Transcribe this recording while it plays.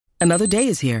Another day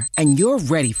is here, and you're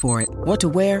ready for it. What to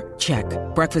wear? Check.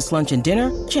 Breakfast, lunch, and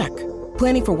dinner? Check.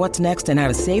 Planning for what's next and how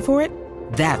to save for it?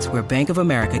 That's where Bank of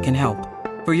America can help.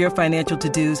 For your financial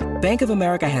to-dos, Bank of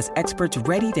America has experts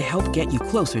ready to help get you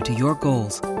closer to your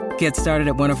goals. Get started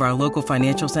at one of our local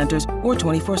financial centers or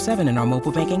 24/7 in our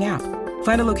mobile banking app.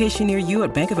 Find a location near you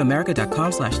at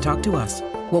bankofamerica.com/talktous.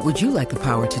 What would you like the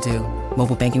power to do?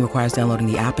 Mobile banking requires downloading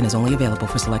the app and is only available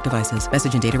for select devices.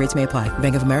 Message and data rates may apply.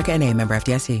 Bank of America N.A., member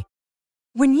FDIC.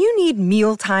 When you need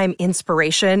mealtime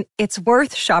inspiration, it's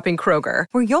worth shopping Kroger,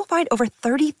 where you'll find over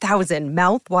 30,000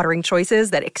 mouth-watering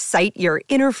choices that excite your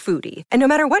inner foodie. And no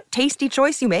matter what tasty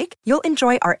choice you make, you'll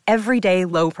enjoy our everyday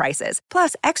low prices,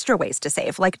 plus extra ways to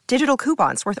save, like digital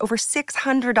coupons worth over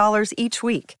 $600 each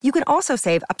week. You can also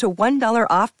save up to $1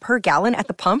 off per gallon at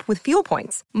the pump with fuel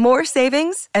points. More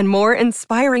savings and more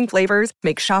inspiring flavors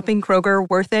make shopping Kroger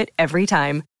worth it every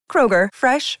time. Kroger,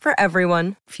 fresh for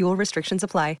everyone. Fuel restrictions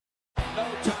apply. No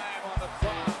time on the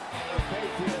clock. The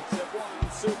Patriots have won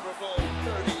Super Bowl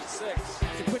 36.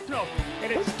 It's a quick throw,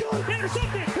 and it's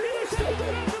intercepted.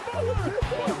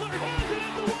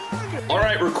 All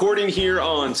right, recording here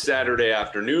on Saturday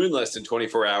afternoon, less than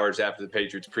 24 hours after the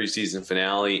Patriots preseason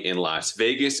finale in Las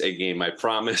Vegas, a game I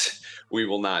promise we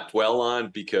will not dwell on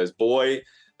because, boy,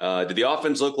 did the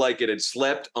offense look like it had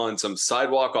slept on some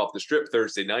sidewalk off the strip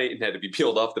Thursday night and had to be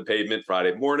peeled off the pavement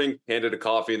Friday morning, handed a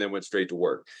coffee, and then went straight to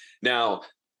work. Now,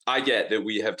 I get that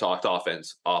we have talked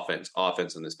offense on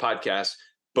this podcast,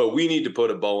 but we need to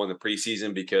put a bow on the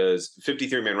preseason because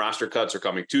 53-man roster cuts are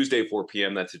coming Tuesday, 4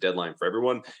 p.m. That's a deadline for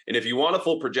everyone. And if you want a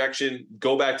full projection,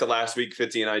 go back to last week.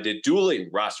 Fitzy and I did dueling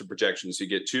roster projections. You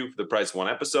get two for the price of one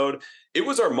episode. It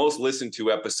was our most listened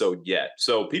to episode yet.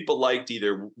 So people liked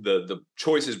either the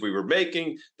choices we were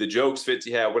making, the jokes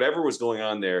Fitzy had, whatever was going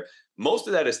on there. Most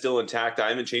of that is still intact. I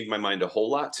haven't changed my mind a whole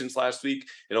lot since last week.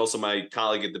 And also my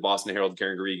colleague at the Boston Herald,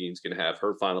 Karen Garrigian, is going to have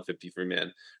her final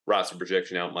 53-man roster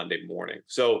projection out Monday morning.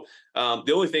 So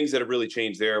the only things that have really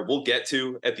changed there, we'll get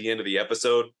to at the end of the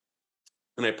episode.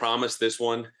 And I promise this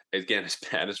one, again, as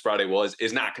bad as Friday was,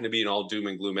 is not going to be an all doom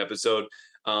and gloom episode.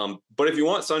 But if you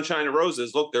want sunshine and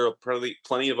roses, look, there are probably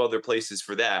plenty of other places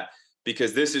for that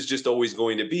because this is just always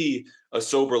going to be a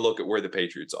sober look at where the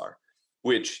Patriots are,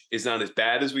 which is not as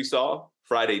bad as we saw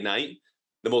Friday night.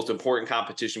 The most important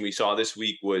competition we saw this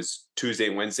week was Tuesday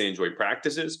and Wednesday in joint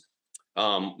practices.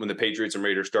 When the Patriots and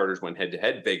Raiders starters went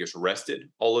head-to-head, Vegas rested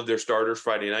all of their starters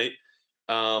Friday night.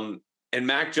 And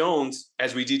Mac Jones,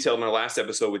 as we detailed in our last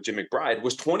episode with Jim McBride,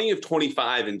 was 20 of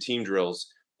 25 in team drills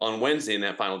on Wednesday in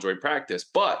that final joint practice.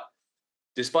 But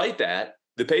despite that,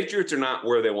 the Patriots are not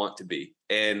where they want to be.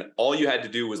 And all you had to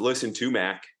do was listen to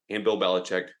Mac and Bill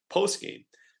Belichick post-game.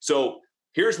 So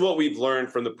here's what we've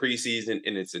learned from the preseason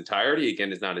in its entirety.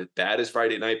 Again, it's not as bad as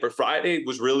Friday night, but Friday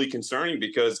was really concerning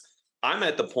because I'm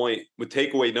at the point with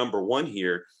takeaway number one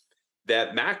here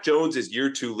that Mac Jones' year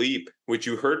two leap, which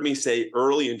you heard me say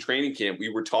early in training camp, we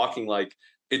were talking like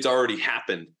it's already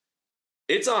happened.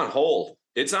 It's on hold.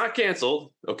 It's not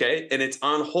canceled, okay? And it's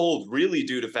on hold really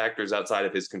due to factors outside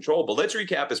of his control. But let's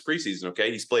recap his preseason,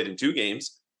 okay? He's played in 2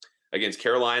 games against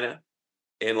Carolina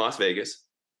and Las Vegas.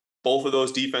 Both of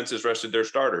those defenses rested their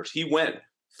starters. He went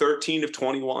 13 of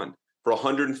 21 for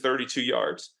 132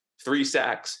 yards, 3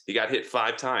 sacks. He got hit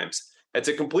 5 times. That's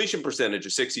a completion percentage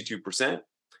of 62%,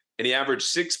 and he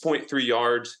averaged 6.3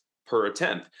 yards per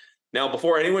attempt. Now,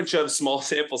 before anyone shoves small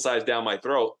sample size down my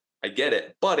throat, I get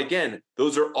it. But again,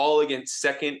 those are all against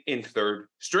second and third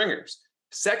stringers.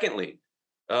 Secondly,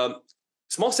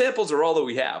 small samples are all that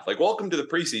we have. Like, welcome to the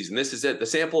preseason. This is it. The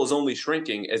sample is only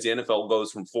shrinking as the NFL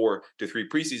goes from 4 to 3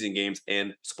 preseason games.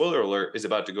 And spoiler alert, is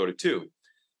about to go to 2.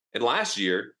 And last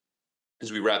year,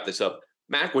 as we wrap this up,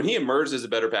 Mac, when he emerged as a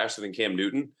better passer than Cam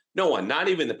Newton, no one, not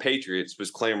even the Patriots, was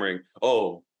clamoring,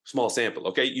 oh, small sample.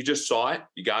 Okay, you just saw it,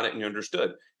 you got it, and you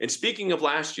understood. And speaking of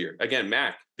last year, again,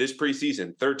 Mac, this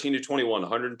preseason, 13 to 21,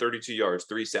 132 yards,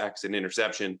 3 sacks, an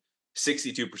interception,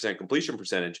 62% completion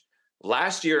percentage.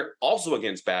 Last year, also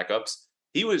against backups,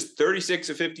 he was 36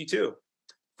 of 52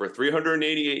 for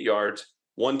 388 yards,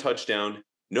 1 touchdown,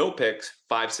 no picks,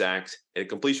 5 sacks, and a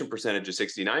completion percentage of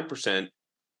 69%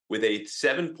 with a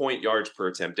 7 yards per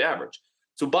attempt average.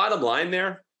 So bottom line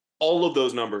there, all of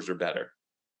those numbers are better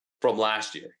from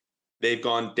last year. They've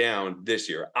gone down this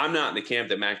year. I'm not in the camp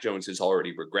that Mac Jones has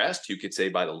already regressed. You could say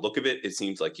by the look of it, it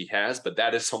seems like he has, but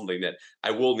that is something that I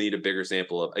will need a bigger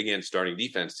sample of, again, starting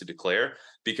defense to declare,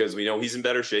 because we know he's in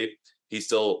better shape. He's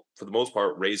still, for the most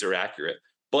part, razor accurate,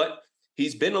 but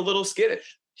he's been a little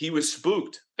skittish. He was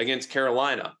spooked against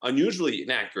Carolina, unusually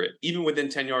inaccurate, even within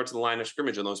 10 yards of the line of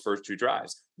scrimmage on those first 2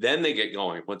 drives. Then they get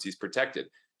going once he's protected.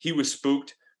 He was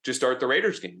spooked to start the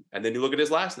Raiders game. And then you look at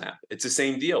his last snap. It's the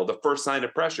same deal. The first sign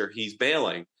of pressure, he's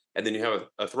bailing. And then you have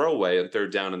a throwaway and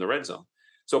third down in the red zone.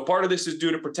 So part of this is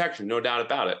due to protection, no doubt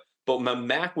about it. But when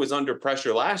Mac was under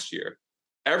pressure last year,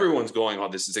 everyone's going, oh,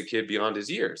 this is a kid beyond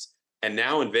his years. And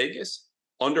now in Vegas,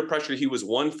 under pressure, he was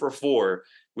 1 for 4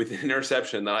 with an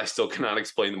interception that I still cannot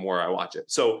explain the more I watch it.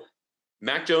 So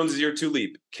Mac Jones' year 2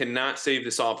 leap cannot save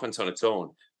this offense on its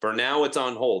own. For now, it's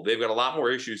on hold. They've got a lot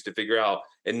more issues to figure out.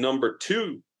 And number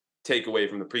 2 takeaway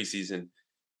from the preseason,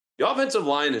 the offensive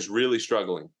line is really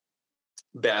struggling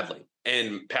badly.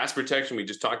 And pass protection, we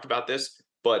just talked about this.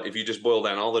 But if you just boil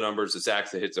down all the numbers, the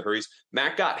sacks, the hits, the hurries,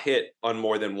 Mac got hit on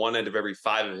more than 1 out of every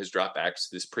 5 of his dropbacks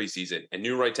this preseason. And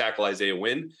new right tackle Isaiah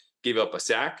Wynn gave up a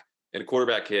sack and a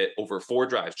quarterback hit over 4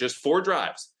 drives, just 4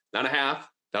 drives, not a half,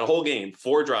 not a whole game,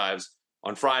 4 drives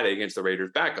on Friday against the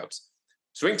Raiders backups.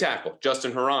 Swing tackle,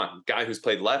 Justin Herron, guy who's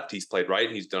played left, he's played right,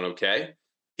 and he's done okay.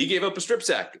 He gave up a strip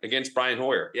sack against Brian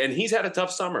Hoyer, and he's had a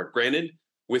tough summer, granted,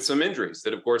 with some injuries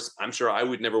that, of course, I'm sure I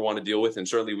would never want to deal with and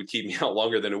certainly would keep me out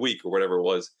longer than a week or whatever it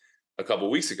was a couple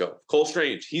of weeks ago. Cole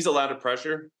Strange, he's allowed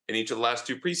pressure in each of the last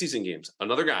 2 preseason games.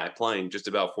 Another guy playing just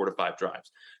about 4 to 5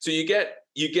 drives. So you get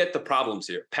the problems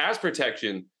here. Pass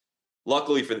protection,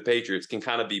 luckily for the Patriots, can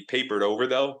kind of be papered over,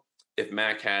 though, if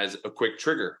Mac has a quick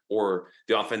trigger or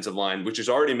the offensive line, which has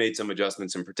already made some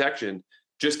adjustments in protection,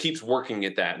 just keeps working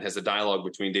at that and has a dialogue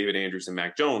between David Andrews and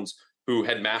Mac Jones, who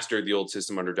had mastered the old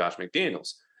system under Josh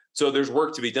McDaniels. So there's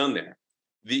work to be done there.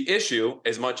 The issue,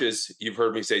 as much as you've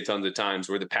heard me say tons of times,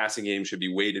 where the passing game should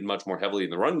be weighted much more heavily in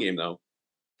the run game, though,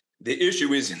 the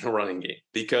issue is in the running game.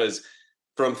 Because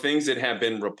from things that have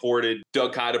been reported,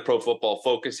 Doug Hyde of Pro Football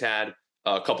Focus had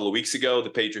a couple of weeks ago,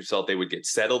 the Patriots felt they would get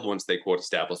settled once they, quote,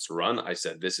 established a run. I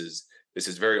said, this is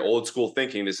very old school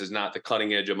thinking. This is not the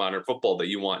cutting edge of modern football that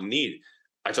you want and need.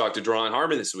 I talked to Deron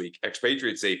Harmon this week,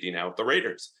 ex-Patriot safety now with the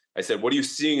Raiders. I said, what are you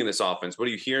seeing in this offense? What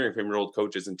are you hearing from your old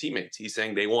coaches and teammates? He's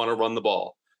saying they want to run the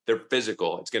ball. They're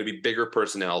physical. It's going to be bigger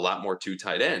personnel, a lot more 2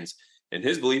 tight ends. And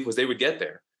his belief was they would get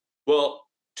there. Well,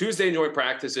 Tuesday joint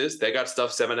practices, they got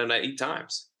stuffed 7 out of 8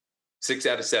 times. 6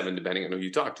 out of 7, depending on who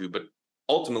you talk to, but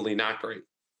ultimately not great.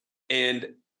 And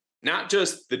not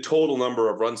just the total number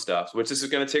of run stops, which this is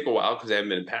going to take a while because they haven't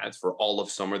been in pads for all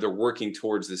of summer. They're working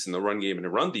towards this in the run game and the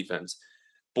run defense.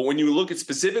 But when you look at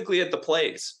specifically at the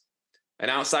plays, an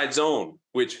outside zone,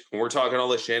 which when we're talking all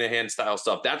this Shanahan style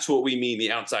stuff, that's what we mean,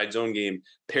 the outside zone game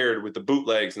paired with the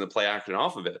bootlegs and the play action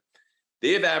off of it.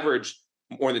 They have averaged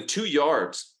more than 2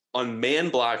 yards on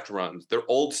man-blocked runs. They're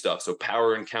old stuff, so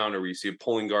power and counter where you see a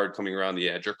pulling guard coming around the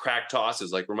edge, or crack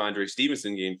tosses like Ramondre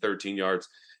Stevenson gained 13 yards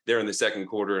there in the second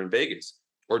quarter in Vegas,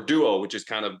 or duo, which is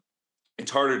kind of,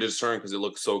 it's harder to discern because it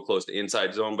looks so close to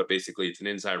inside zone, but basically it's an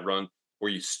inside run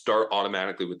where you start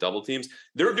automatically with double teams.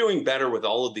 They're doing better with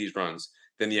all of these runs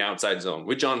than the outside zone,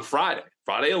 which on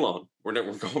Friday alone, we're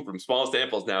going from small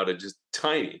samples now to just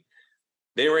tiny.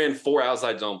 They ran 4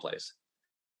 outside zone plays.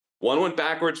 One went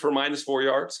backwards for -4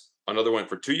 yards. Another went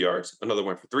for 2 yards. Another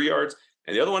went for 3 yards.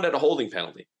 And the other one had a holding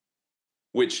penalty,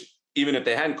 which even if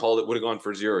they hadn't called it, would have gone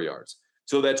for 0 yards.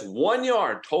 So that's 1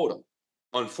 yard total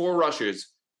on 4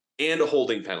 rushes and a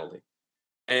holding penalty.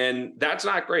 And that's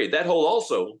not great. That hold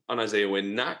also on Isaiah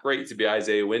Wynn, not great to be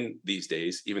Isaiah Wynn these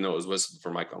days, even though it was listed for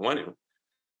Mike Onwenu.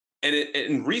 And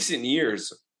in recent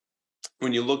years,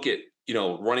 when you look at,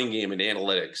 running game and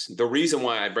analytics, the reason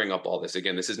why I bring up all this,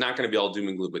 again, this is not going to be all doom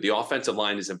and gloom, but the offensive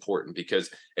line is important because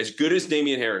as good as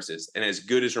Damian Harris is and as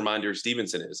good as Ramondre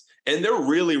Stevenson is, and they're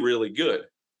really, really good,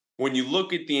 when you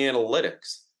look at the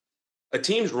analytics, a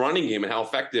team's running game and how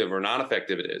effective or not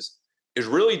effective it is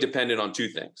really dependent on 2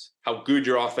 things: how good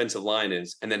your offensive line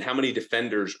is, and then how many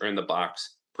defenders are in the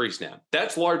box pre-snap.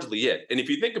 That's largely it. And if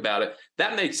you think about it,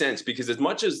 that makes sense because as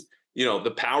much as,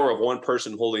 the power of one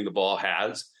person holding the ball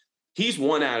he's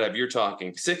 1 out of, you're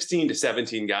talking 16 to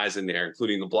 17 guys in there,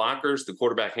 including the blockers, the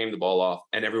quarterback handing the ball off,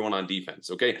 and everyone on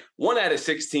defense, okay? 1 out of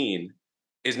 16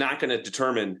 is not going to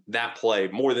determine that play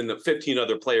more than the 15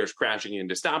 other players crashing in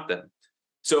to stop them.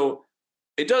 So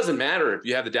it doesn't matter if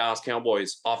you have the Dallas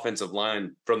Cowboys offensive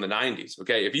line from the 90s,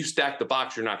 okay? If you stack the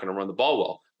box, you're not going to run the ball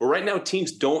well. But right now,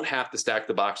 teams don't have to stack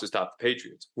the box to stop the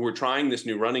Patriots, who are trying this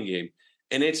new running game,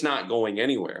 and it's not going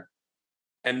anywhere.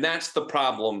 And that's the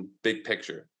problem, big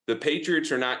picture. The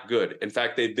Patriots are not good. In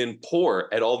fact, they've been poor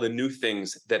at all the new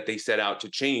things that they set out to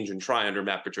change and try under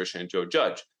Matt Patricia and Joe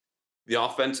Judge. The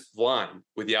offensive line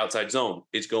with the outside zone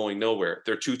is going nowhere.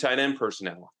 Their 2 tight end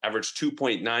personnel average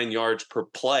 2.9 yards per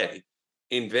play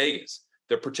in Vegas.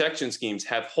 Their protection schemes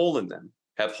have holes in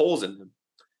them.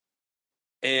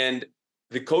 And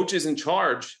the coaches in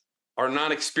charge are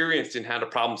not experienced in how to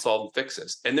problem solve and fix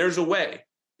this. And there's a way.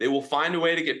 They will find a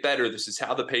way to get better. This is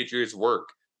how the Patriots work.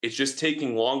 It's just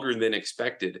taking longer than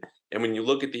expected. And when you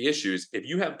look at the issues, if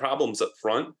you have problems up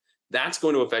front, that's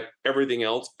going to affect everything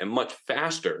else and much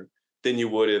faster than you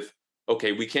would if,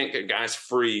 okay, we can't get guys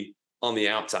free on the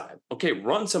outside. Okay,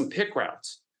 run some pick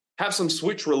routes. Have some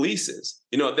switch releases.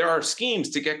 There are schemes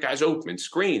to get guys open,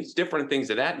 screens, different things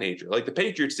of that nature. Like the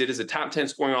Patriots did as a top 10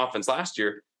 scoring offense last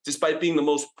year, despite being the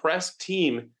most pressed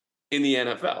team in the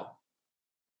NFL.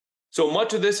 So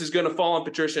much of this is going to fall on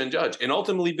Patricia and Judge, and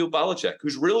ultimately Bill Belichick,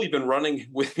 who's really been running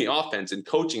with the offense and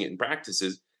coaching it in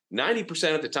practices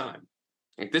 90% of the time.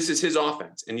 Like, this is his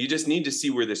offense, and you just need to see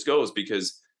where this goes,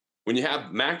 because when you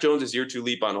have Mac Jones' year 2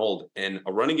 leap on hold and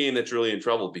a running game that's really in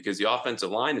trouble because the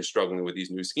offensive line is struggling with these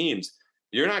new schemes,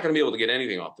 you're not going to be able to get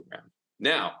anything off the ground.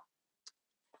 Now,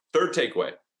 third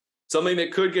takeaway, something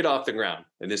that could get off the ground,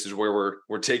 and this is where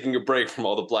we're taking a break from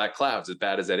all the black clouds, as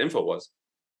bad as that info was.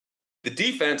 The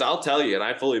defense, I'll tell you, and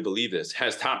I fully believe this,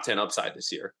 has top 10 upside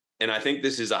this year. And I think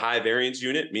this is a high variance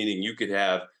unit, meaning you could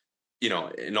have,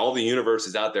 in all the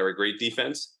universes out there, a great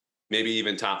defense, maybe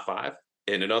even top 5.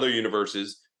 And in other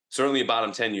universes, certainly a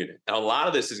bottom 10 unit. And a lot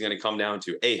of this is going to come down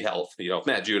to health. If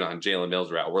Matt Judon, Jalen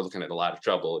Mills are out, we're looking at a lot of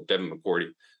trouble. Devin McCourty,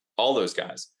 all those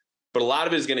guys. But a lot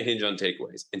of it is going to hinge on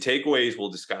takeaways. And takeaways will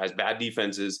disguise bad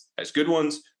defenses as good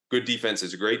ones, good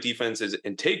defenses, great defenses,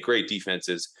 and take great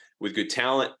defenses with good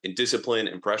talent and discipline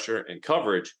and pressure and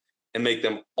coverage and make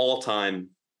them all-time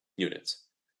units.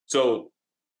 So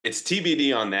it's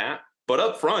TBD on that. But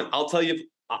up front, I'll tell you,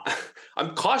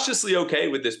 I'm cautiously okay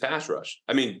with this pass rush.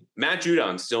 I mean, Matt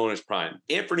Judon's still in his prime.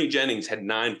 Anthony Jennings had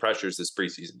 9 pressures this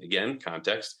preseason. Again,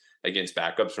 context, against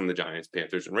backups from the Giants,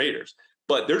 Panthers, and Raiders.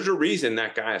 But there's a reason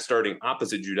that guy is starting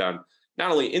opposite Judon,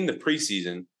 not only in the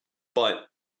preseason, but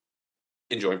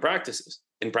in joint practices,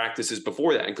 in practices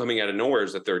before that, and coming out of nowhere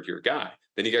as a third-year guy.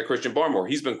 Then you got Christian Barmore.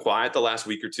 He's been quiet the last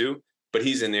week or two, but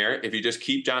he's in there. If you just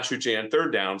keep Josh Uche on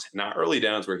third downs, not early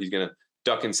downs where he's going to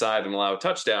duck inside and allow a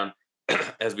touchdown,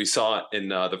 as we saw in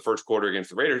the first quarter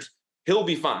against the Raiders, he'll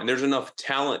be fine. There's enough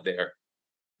talent there.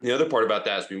 The other part about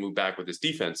that, as we move back with this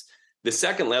defense, the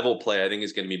second level play, I think,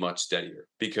 is going to be much steadier,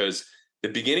 because the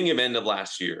beginning of end of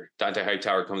last year, Dante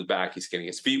Hightower comes back, he's getting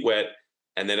his feet wet,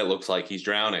 and then it looks like he's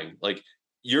drowning. Like,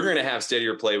 you're going to have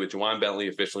steadier play with Juwan Bentley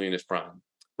officially in his prime.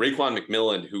 Raekwon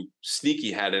McMillan, who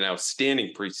sneaky had an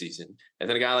outstanding preseason. And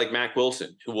then a guy like Mack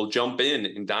Wilson, who will jump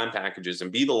in dime packages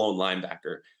and be the lone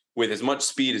linebacker with as much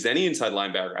speed as any inside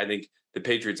linebacker I think the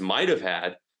Patriots might have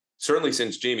had, certainly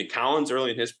since Jamie Collins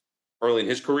early in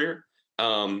his career.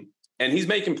 And he's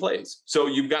making plays. So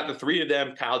you've got the 3 of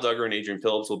them. Kyle Duggar and Adrian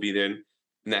Phillips will be then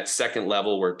in that second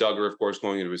level, where Duggar, of course,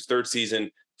 going into his 3rd season,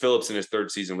 Phillips in his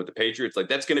 3rd season with the Patriots. Like,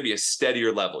 that's going to be a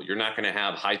steadier level. You're not going to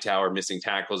have Hightower missing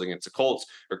tackles against the Colts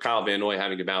or Kyle Van Noy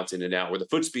having to bounce in and out where the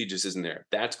foot speed just isn't there.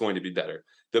 That's going to be better.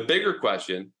 The bigger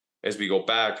question, as we go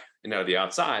back and out of the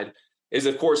outside, is,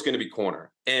 of course, going to be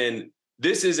corner. And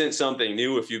this isn't something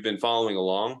new if you've been following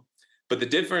along, but the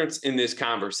difference in this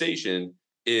conversation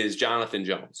is Jonathan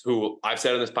Jones, who I've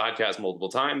said on this podcast multiple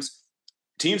times,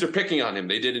 teams are picking on him.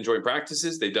 They did enjoy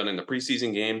practices. They've done in the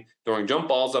preseason game, throwing jump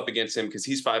balls up against him because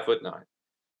he's 5'9".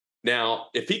 Now,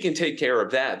 if he can take care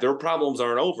of that, their problems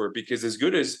aren't over, because as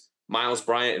good as Miles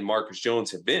Bryant and Marcus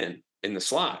Jones have been in the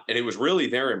slot, and it was really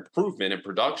their improvement in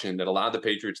production that allowed the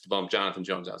Patriots to bump Jonathan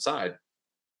Jones outside.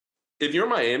 If you're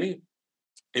Miami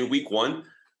in week 1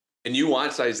 and you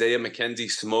watched Isaiah McKenzie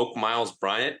smoke Miles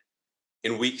Bryant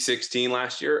in week 16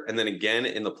 last year, and then again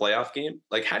in the playoff game,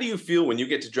 like, how do you feel when you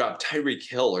get to drop Tyreek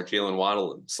Hill or Jalen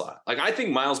Waddle in the slot? Like, I think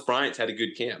Miles Bryant's had a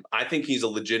good camp. I think he's a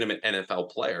legitimate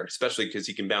NFL player, especially because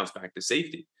he can bounce back to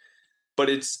safety. But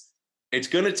it's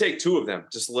going to take 2 of them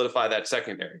to solidify that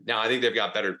secondary. Now, I think they've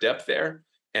got better depth there,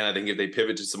 and I think if they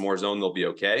pivot to some more zone, they'll be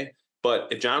okay. But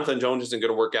if Jonathan Jones isn't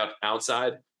going to work out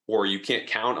outside, or you can't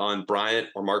count on Bryant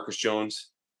or Marcus Jones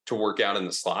to work out in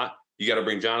the slot, you got to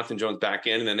bring Jonathan Jones back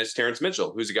in, and then it's Terrence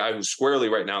Mitchell, who's a guy who's squarely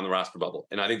right now in the roster bubble.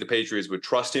 And I think the Patriots would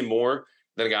trust him more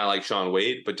than a guy like Shaun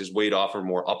Wade, but does Wade offer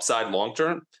more upside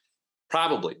long-term?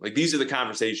 Probably. Like, these are the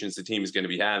conversations the team is going to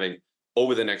be having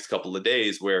over the next couple of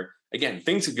days where, again,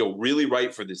 things could go really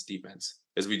right for this defense,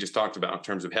 as we just talked about in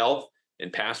terms of health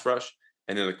and pass rush,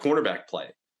 and then the cornerback play,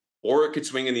 or it could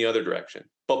swing in the other direction.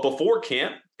 But before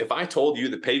camp, if I told you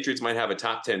the Patriots might have a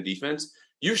top 10 defense,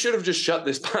 you should have just shut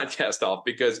this podcast off,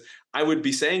 because I would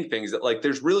be saying things that, like,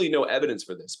 there's really no evidence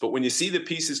for this. But when you see the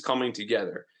pieces coming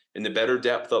together and the better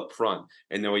depth up front,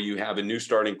 and the way you have a new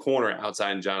starting corner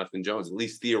outside in Jonathan Jones, at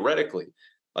least theoretically,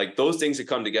 like, those things have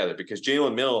come together, because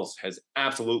Jalen Mills has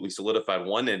absolutely solidified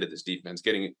one end of this defense,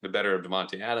 getting the better of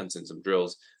Devontae Adams in some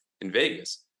drills in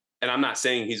Vegas. And I'm not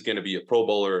saying he's going to be a Pro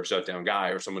Bowler or shutdown guy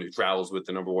or someone who travels with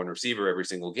the number one receiver every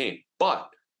single game. But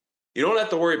you don't have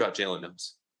to worry about Jalen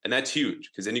Mills. And that's huge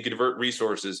because then you can divert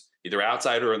resources either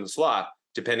outside or in the slot,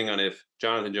 depending on if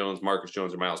Jonathan Jones, Marcus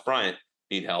Jones, or Miles Bryant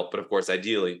need help. But of course,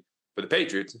 ideally, for the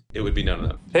Patriots, it would be none of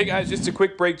them. Hey guys, just a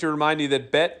quick break to remind you that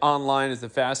Bet Online is the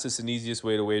fastest and easiest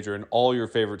way to wager in all your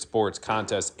favorite sports,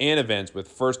 contests, and events with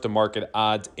first-to-market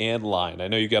odds and line. I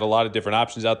know you got a lot of different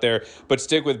options out there, but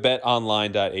stick with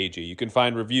betonline.ag. You can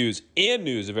find reviews and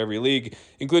news of every league,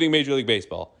 including Major League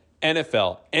Baseball,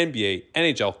 NFL, NBA,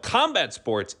 NHL, combat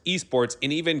sports, esports,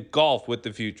 and even golf with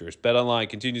the futures. BetOnline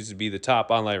continues to be the top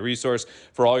online resource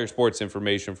for all your sports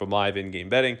information from live in-game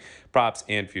betting, props,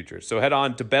 and futures. So head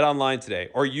on to BetOnline today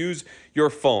or use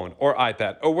your phone or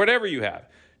iPad or whatever you have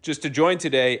just to join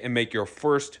today and make your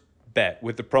first bet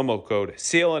with the promo code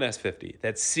CLNS50.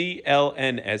 That's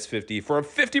CLNS50 for a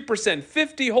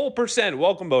 50%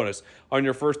 welcome bonus on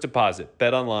your first deposit.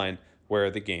 BetOnline, where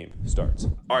the game starts.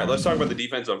 All right, let's talk about the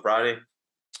defense on Friday.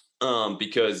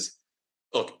 Because,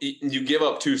 look, you give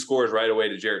up 2 scores right away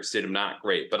to Jarrett Stidham, not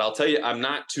great. But I'll tell you, I'm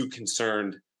not too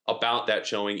concerned about that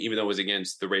showing, even though it was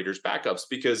against the Raiders' backups,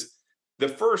 because the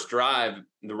first drive,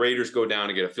 the Raiders go down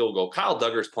and get a field goal. Kyle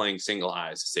Duggar's playing single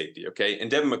high as a safety, okay?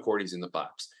 And Devin McCourty's in the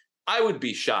box. I would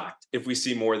be shocked if we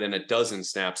see more than a dozen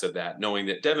snaps of that, knowing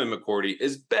that Devin McCourty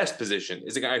is best positioned,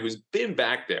 is a guy who's been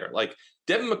back there. Like,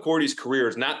 Devin McCourty's career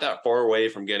is not that far away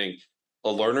from getting a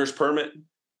learner's permit.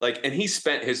 And he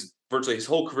spent virtually his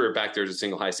whole career back there as a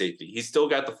single high safety. He's still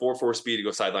got the 4.4 speed to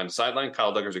go sideline to sideline.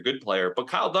 Kyle Duggar's a good player, but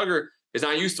Kyle Duggar is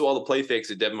not used to all the play fakes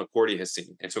that Devin McCourty has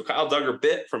seen. And so Kyle Duggar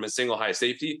bit from a single high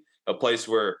safety, a place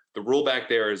where the rule back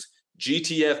there is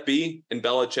GTFB in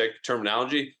Belichick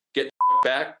terminology, get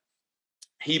back.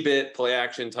 He bit play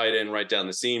action, tight end, right down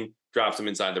the seam, drops him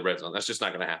inside the red zone. That's just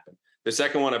not going to happen. The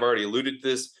second one, I've already alluded to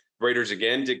this. Raiders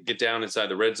again to get down inside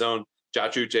the red zone.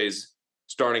 Josh Uche's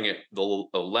starting at the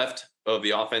left of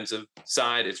the offensive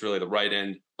side. It's really the right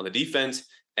end on the defense.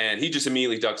 And he just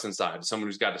immediately ducks inside. Someone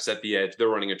who's got to set the edge. They're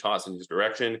running a toss in his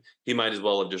direction. He might as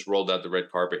well have just rolled out the red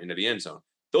carpet into the end zone.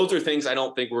 Those are things I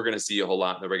don't think we're going to see a whole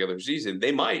lot in the regular season.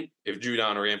 They might if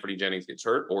Judon or Anthony Jennings gets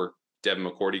hurt or Devin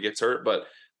McCourty gets hurt. But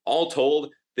all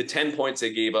told, the 10 points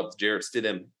they gave up to Jarrett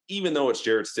Stidham, even though it's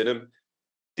Jarrett Stidham,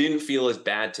 didn't feel as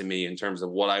bad to me in terms of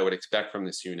what I would expect from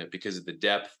this unit because of the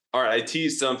depth. All right, I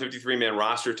teased some 53-man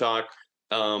roster talk.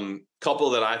 Couple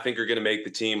that I think are going to make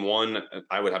the team. One,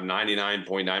 I would have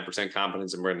 99.9%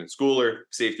 confidence in Brendan Schooler,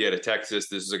 safety out of Texas.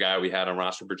 This is a guy we had on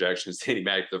roster projections dating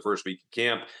back to the first week of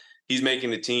camp. He's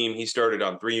making the team. He started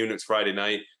on 3 units Friday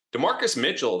night. DeMarcus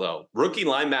Mitchell, though, rookie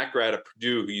linebacker out of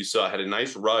Purdue, who you saw had a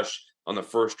nice rush on the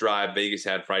first drive Vegas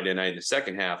had Friday night in the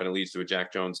second half, and it leads to a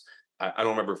Jack Jones. I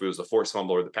don't remember if it was the forced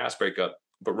fumble or the pass breakup,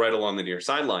 but right along the near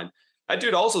sideline. That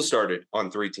dude also started on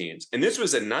 3 teams. And this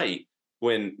was a night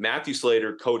when Matthew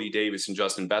Slater, Cody Davis, and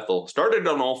Justin Bethel started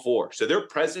on all 4. So their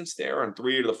presence there on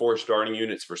 3 of the 4 starting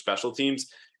units for special teams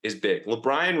is big.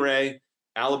 LeBrian Ray,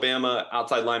 Alabama,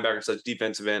 outside linebacker, such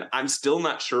defensive end. I'm still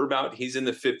not sure about. He's in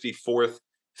the 54th,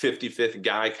 55th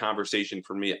guy conversation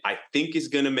for me. I think is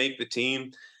going to make the team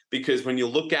because when you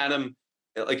look at him,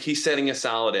 like he's setting a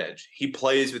solid edge. He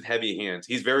plays with heavy hands.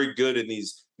 He's very good in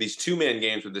these 2-man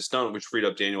games with the stunt, which freed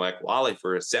up Daniel Akwale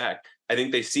for a sack. I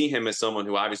think they see him as someone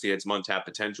who obviously had some untapped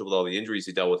potential with all the injuries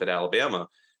he dealt with at Alabama,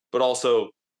 but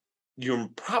also you're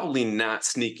probably not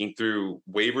sneaking through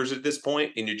waivers at this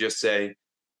point, and you just say,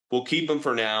 we'll keep him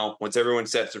for now. Once everyone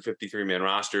sets their 53-man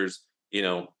rosters,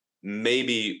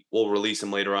 maybe we'll release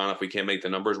him later on if we can't make the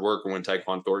numbers work or when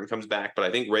Tyquan Thornton comes back. But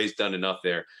I think Ray's done enough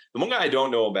there. The one guy I don't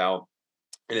know about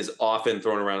and is often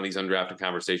thrown around in these undrafted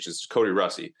conversations is Cody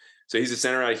Russi. So he's a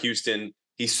center out of Houston.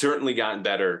 He's certainly gotten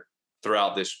better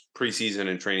throughout this preseason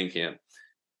and training camp.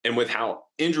 And with how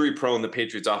injury prone the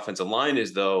Patriots offensive line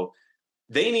is, though,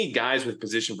 they need guys with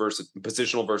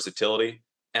positional versatility.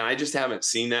 And I just haven't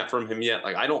seen that from him yet.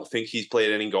 Like, I don't think he's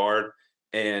played any guard.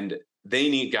 And they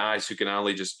need guys who can not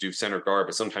only just do center guard,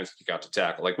 but sometimes kick out to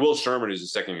tackle. Like Will Sherman is a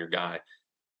second-year guy.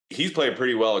 He's played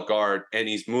pretty well at guard, and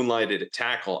he's moonlighted at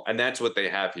tackle, and that's what they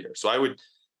have here. So I would,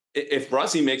 if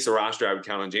Russi makes a roster, I would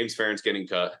count on James Ferentz getting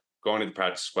cut, going to the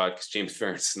practice squad because James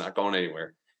Ferentz is not going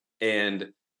anywhere. And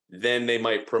then they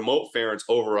might promote Ferentz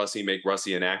over Russi, make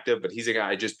Russi inactive, but he's a guy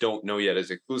I just don't know yet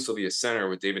as exclusively a center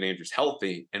with David Andrews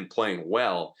healthy and playing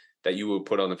well that you would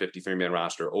put on the 53-man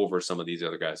roster over some of these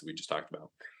other guys that we just talked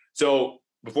about. So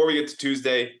before we get to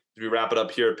Tuesday, as we wrap it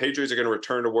up here, Patriots are going to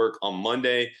return to work on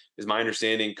Monday, is my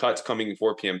understanding. Cuts coming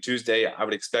 4 p.m. Tuesday. I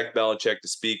would expect Belichick to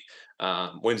speak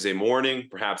Wednesday morning,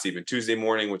 perhaps even Tuesday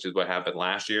morning, which is what happened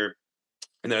last year.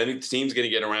 And then I think the team's going to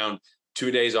get around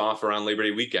 2 days off around Labor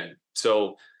Day weekend.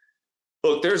 So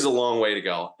look, there's a long way to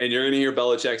go. And you're going to hear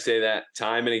Belichick say that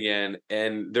time and again,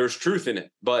 and there's truth in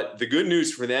it. But the good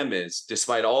news for them is,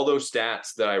 despite all those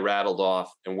stats that I rattled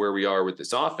off and where we are with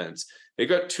this offense, they've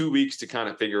got 2 weeks to kind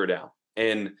of figure it out.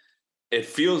 And it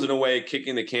feels, in a way,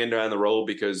 kicking the can down the road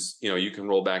because, you can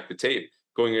roll back the tape.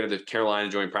 Going into the Carolina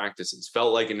joint practices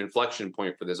felt like an inflection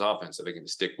point for this offense. Are they going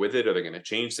to stick with it? Are they going to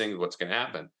change things? What's going to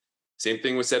happen? Same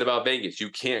thing was said about Vegas. You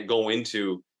can't go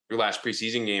into your last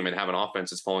preseason game and have an offense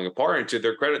that's falling apart. And to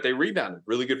their credit, they rebounded.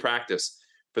 Really good practice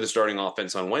for the starting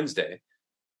offense on Wednesday.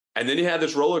 And then you had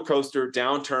this roller coaster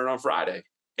downturn on Friday.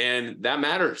 And that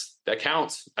matters. That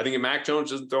counts. I think if Mac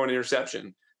Jones doesn't throw an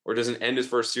interception or doesn't end his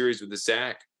first series with a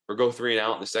sack or go 3 and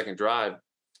out in the second drive,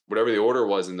 whatever the order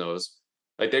was in those,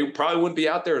 they probably wouldn't be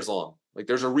out there as long.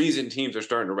 There's a reason teams are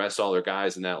starting to rest all their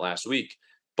guys in that last week.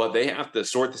 But they have to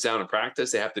sort this out in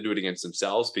practice. They have to do it against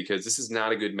themselves because this is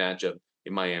not a good matchup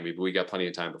in Miami, but we got plenty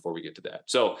of time before we get to that.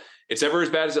 So it's never as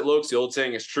bad as it looks. The old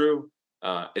saying is true.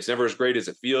 It's never as great as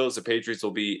it feels. The Patriots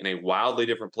will be in a wildly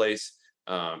different place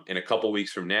in a couple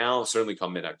weeks from now, certainly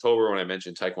come mid-October when I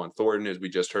mentioned Tyquan Thornton, as we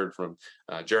just heard from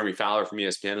Jeremy Fowler from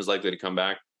ESPN, is likely to come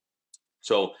back.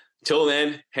 So till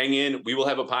then, hang in. We will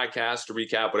have a podcast to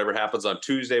recap whatever happens on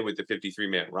Tuesday with the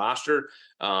 53-man roster.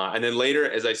 And then later,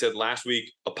 as I said last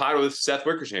week, a pod with Seth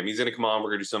Wickersham. He's going to come on. We're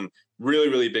going to do some really,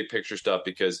 really big picture stuff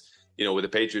because, with the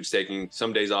Patriots taking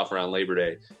some days off around Labor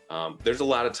Day, there's a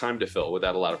lot of time to fill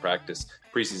without a lot of practice,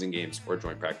 preseason games, or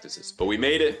joint practices. But we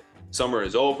made it. Summer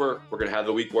is over. We're going to have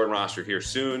the week one roster here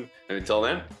soon. And until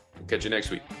then, we'll catch you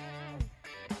next week.